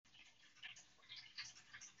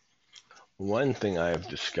One thing I have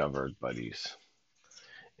discovered, buddies,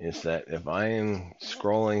 is that if I am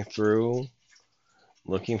scrolling through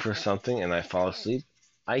looking for something and I fall asleep,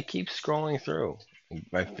 I keep scrolling through.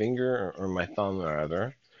 My finger, or my thumb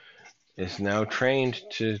rather, is now trained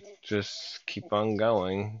to just keep on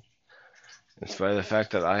going, in spite of the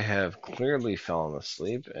fact that I have clearly fallen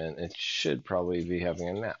asleep and it should probably be having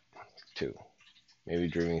a nap too. Maybe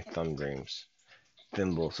dreaming thumb dreams.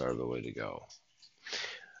 Thimbles are the way to go.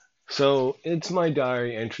 So it's my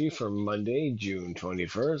diary entry for Monday, June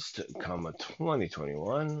 21st, comma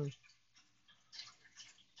 2021,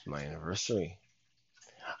 my anniversary.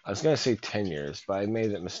 I was gonna say 10 years, but I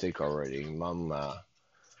made that mistake already. Mom, I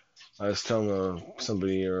was telling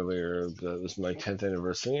somebody earlier that it was my 10th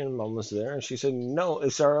anniversary, and Mom was there, and she said, "No,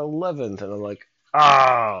 it's our 11th," and I'm like,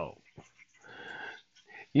 "Oh."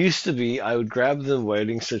 Used to be, I would grab the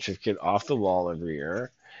wedding certificate off the wall every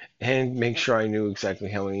year and make sure I knew exactly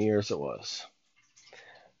how many years it was.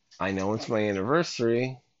 I know it's my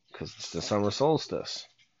anniversary because it's the summer solstice.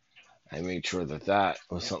 I made sure that that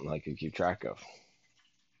was something I could keep track of.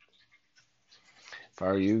 If I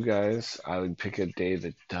were you guys, I would pick a day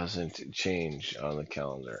that doesn't change on the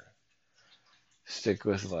calendar. Stick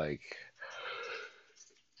with like,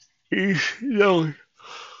 no,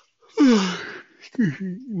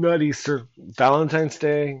 not Easter, Valentine's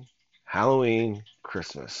Day, Halloween,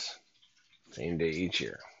 Christmas, same day each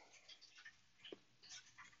year.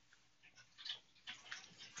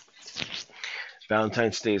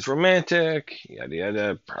 Valentine's Day is romantic, yada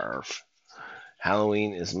yada, perf.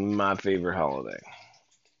 Halloween is my favorite holiday,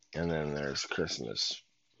 and then there's Christmas.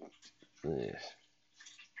 Eh.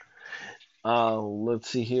 Let's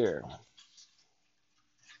see here.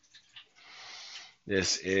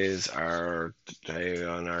 This is our day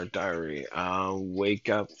on our diary. Wake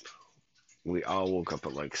up. We all woke up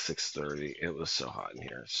at like 6:30. It was so hot in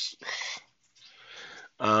here.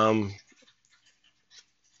 Um,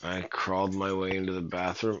 I crawled my way into the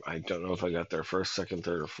bathroom. I don't know if I got there first, second,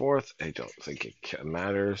 third, or fourth. I don't think it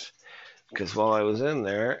matters because while I was in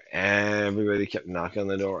there, everybody kept knocking on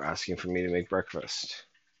the door asking for me to make breakfast.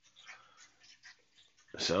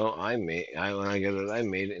 So when I got it, I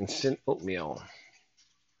made instant oatmeal.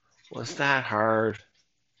 Was that hard?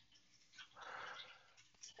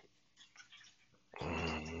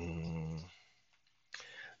 Mm.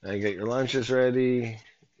 Now you get your lunches ready,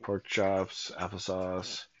 pork chops,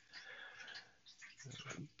 applesauce.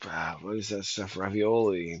 What is that stuff?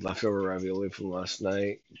 Ravioli, leftover ravioli from last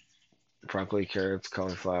night. Broccoli, carrots,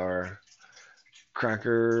 cauliflower,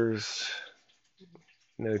 crackers.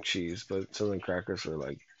 No cheese, but some of the crackers were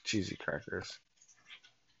like cheesy crackers.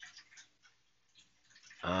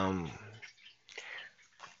 Um,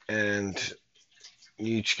 and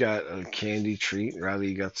you each got a candy treat. Riley,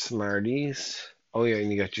 you got Smarties. Oh yeah,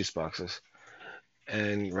 and you got juice boxes.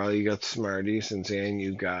 And Riley, you got Smarties, and Zan,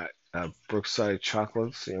 you got Brookside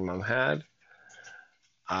chocolates that your mom had.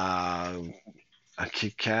 Uh, a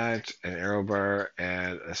Kit Kat, an Aero Bar,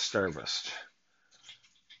 and a Starburst.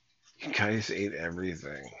 You guys ate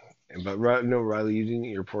everything. But no, Riley, you didn't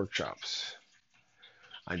eat your pork chops.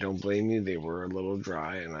 I don't blame you. They were a little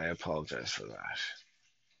dry, and I apologize for that.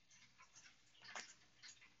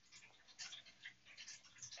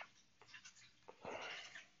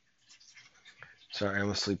 Sorry,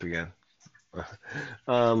 I'm asleep again.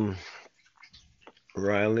 um,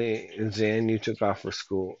 Riley and Zan, you took off for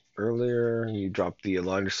school earlier. You dropped the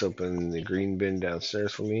laundry soap in the green bin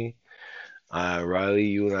downstairs for me. Riley,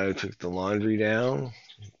 you and I took the laundry down,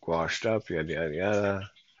 washed up, yada yada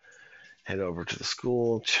yada. Head over to the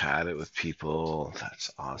school, chatted with people.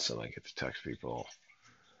 That's awesome. I get to text people.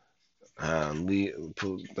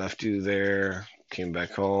 Left you there, came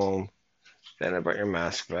back home. Then I brought your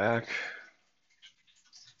mask back.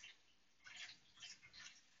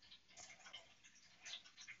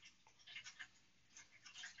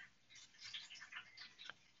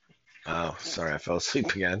 Oh, sorry, I fell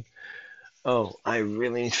asleep again. Oh, I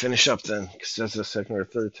really need to finish up then, because that's the second or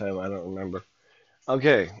third time. I don't remember.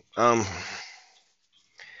 Okay. Oh,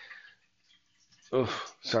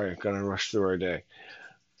 sorry, I'm gonna rush through our day.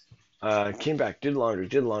 Came back, did laundry,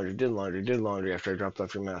 did laundry, did laundry, did laundry after I dropped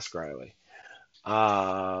off your mask, Riley.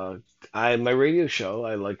 Uh, my radio show,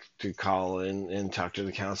 I like to call in and talk to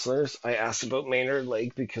the counselors. I asked about Maynard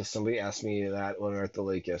Lake because somebody asked me that when we were at the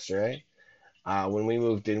lake yesterday. When we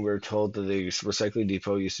moved in, we were told that the recycling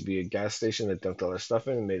depot used to be a gas station that dumped all our stuff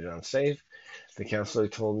in and made it unsafe. The counselor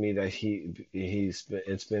told me that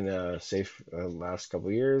it's been safe last couple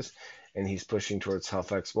of years, and he's pushing towards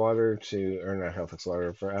Halifax Water to, or not Halifax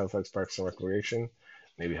Water, for Halifax Parks and Recreation,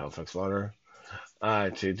 maybe Halifax Water.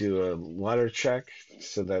 to do a water check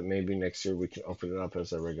so that maybe next year we can open it up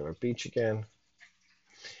as a regular beach again.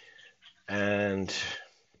 And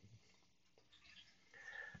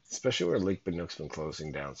especially where Lake Binook's been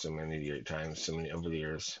closing down so many times, so many over the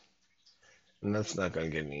years. And that's not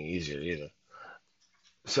going to get any easier either.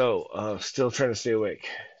 So, still trying to stay awake.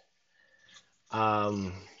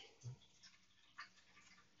 Um,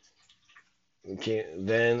 okay,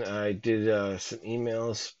 then I did some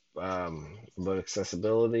emails about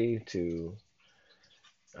accessibility to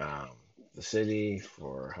um, the city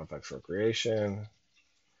for Halifax Recreation.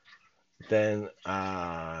 Then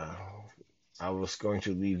I was going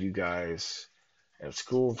to leave you guys at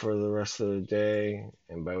school for the rest of the day,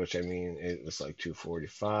 and by which I mean it was like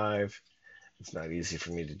 2:45. It's not easy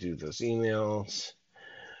for me to do those emails.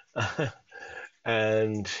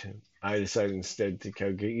 And I decided instead to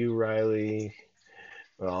go get you, Riley.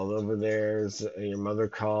 We're all over there. Your mother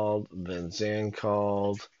called, then Zan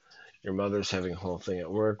called. Your mother's having a whole thing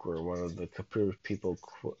at work where one of the people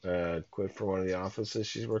quit for one of the offices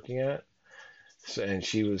she's working at. So, and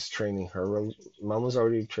she was training her, mom was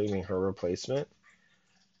already training her replacement.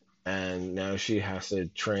 And now she has to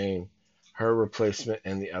train her replacement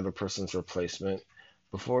and the other person's replacement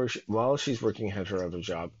while she's working at her other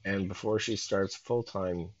job and before she starts full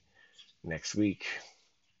time next week.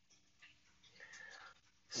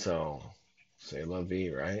 So, say la vie,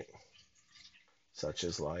 right? Such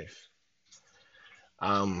is life.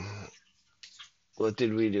 Um, what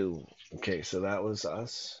did we do? Okay, so that was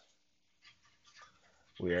us.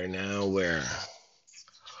 We are now where?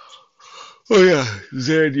 Oh yeah,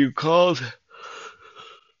 Zed, you called.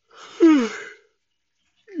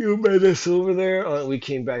 You met us over there. We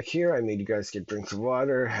came back here. I made you guys get drinks of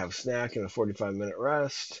water, have a snack, and a 45-minute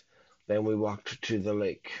rest. Then we walked to the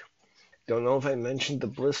lake. Don't know if I mentioned the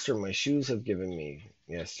blister my shoes have given me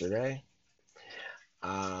yesterday.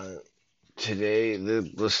 Uh, Today, the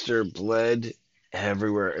blister bled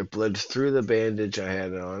everywhere. It bled through the bandage I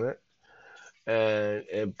had on it, and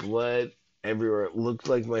it bled everywhere. It looked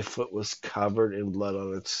like my foot was covered in blood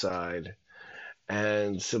on its side.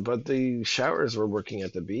 And so, but the showers were working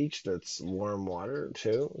at the beach. That's warm water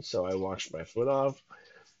too. So I washed my foot off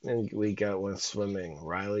and went swimming.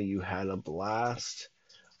 Riley, you had a blast.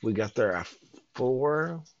 We got there at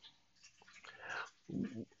 4.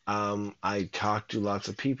 I talked to lots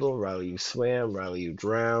of people. Riley, you swam. Riley, you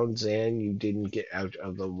drowned. Zan, you didn't get out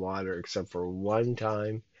of the water except for one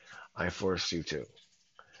time. I forced you to.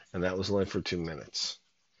 And that was only for 2 minutes.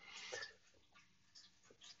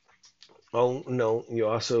 Oh, no, you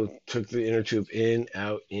also took the inner tube in,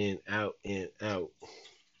 out, in, out, in, out.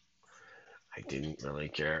 I didn't really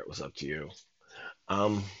care. It was up to you.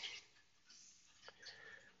 Um,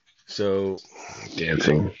 so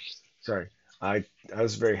dancing. Sorry. I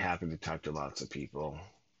was very happy to talk to lots of people.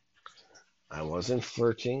 I wasn't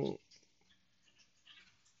flirting.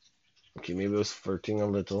 Okay, maybe I was flirting a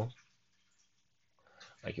little.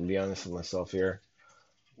 I can be honest with myself here.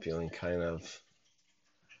 Feeling kind of.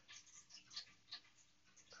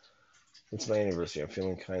 It's my anniversary. I'm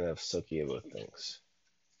feeling kind of sucky about things.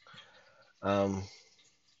 Um,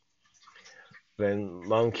 Then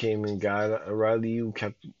mom came and got Riley. You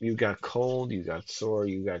got cold. You got sore.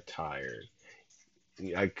 You got tired.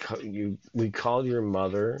 We called your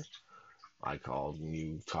mother. I called and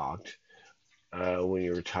you talked when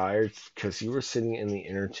you were tired because you were sitting in the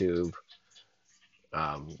inner tube.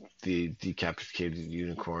 The decapitated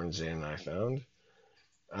unicorns and I found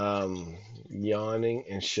yawning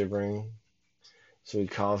and shivering. So we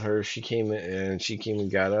called her. She came in and she came and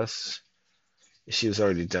got us. She was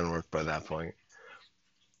already done work by that point,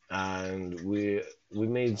 and we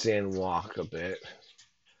made Zan walk a bit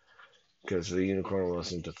because the unicorn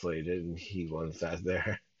wasn't deflated and he wanted that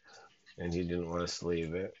there, and he didn't want us to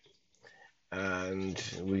leave it. And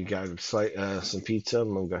we got some pizza.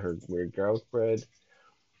 Mom got her weird garlic bread,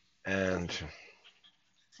 and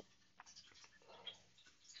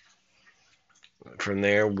from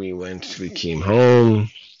there we came home.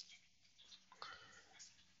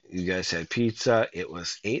 You guys had pizza. It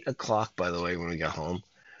was 8 o'clock, by the way, when we got home.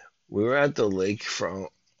 We were at the lake for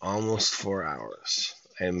almost 4 hours.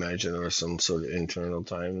 I imagine there was some sort of internal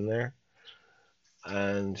time in there.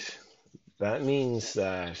 And that means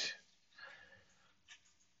that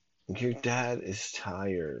your dad is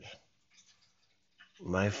tired.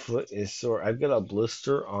 My foot is sore. I've got a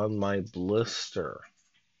blister on my blister.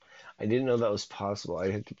 I didn't know that was possible.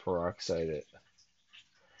 I had to peroxide it.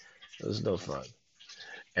 It was no fun.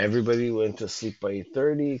 Everybody went to sleep by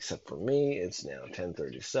 8:30 except for me. It's now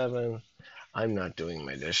 10:37. I'm not doing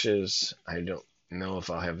my dishes. I don't know if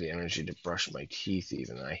I'll have the energy to brush my teeth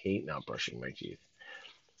even. I hate not brushing my teeth.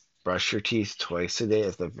 Brush your teeth twice a day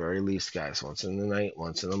at the very least, guys. Once in the night,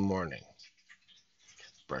 once in the morning.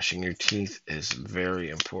 Brushing your teeth is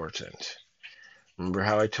very important. Remember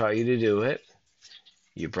how I taught you to do it?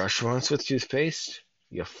 You brush once with toothpaste,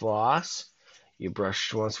 you floss, you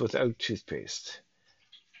brush once without toothpaste.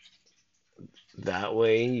 That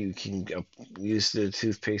way you can use the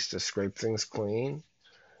toothpaste to scrape things clean.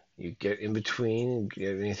 You get in between,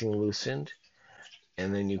 get anything loosened,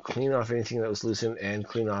 and then you clean off anything that was loosened and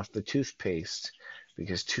clean off the toothpaste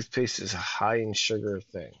because toothpaste is a high in sugar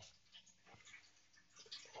thing,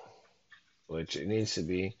 which it needs to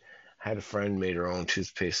be. I had a friend made her own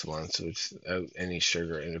toothpaste once without any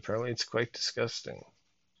sugar, and apparently it's quite disgusting.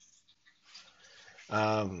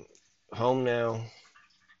 Um, Home now.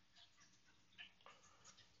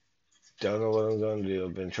 Don't know what I'm going to do.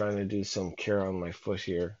 I've been trying to do some care on my foot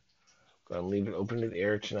here. Gonna leave it open to the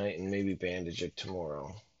air tonight and maybe bandage it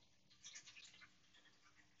tomorrow.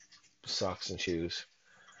 Socks and shoes.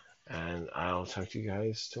 And I'll talk to you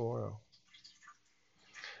guys tomorrow.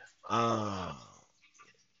 Uh,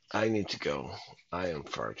 I need to go. I am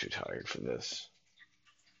far too tired for this.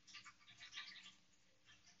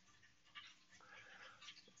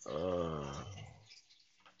 Uh,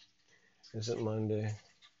 is it Monday?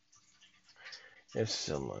 It's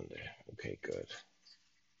still Monday. Okay, good.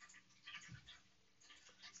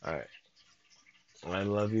 All right. I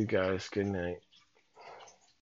love you guys. Good night.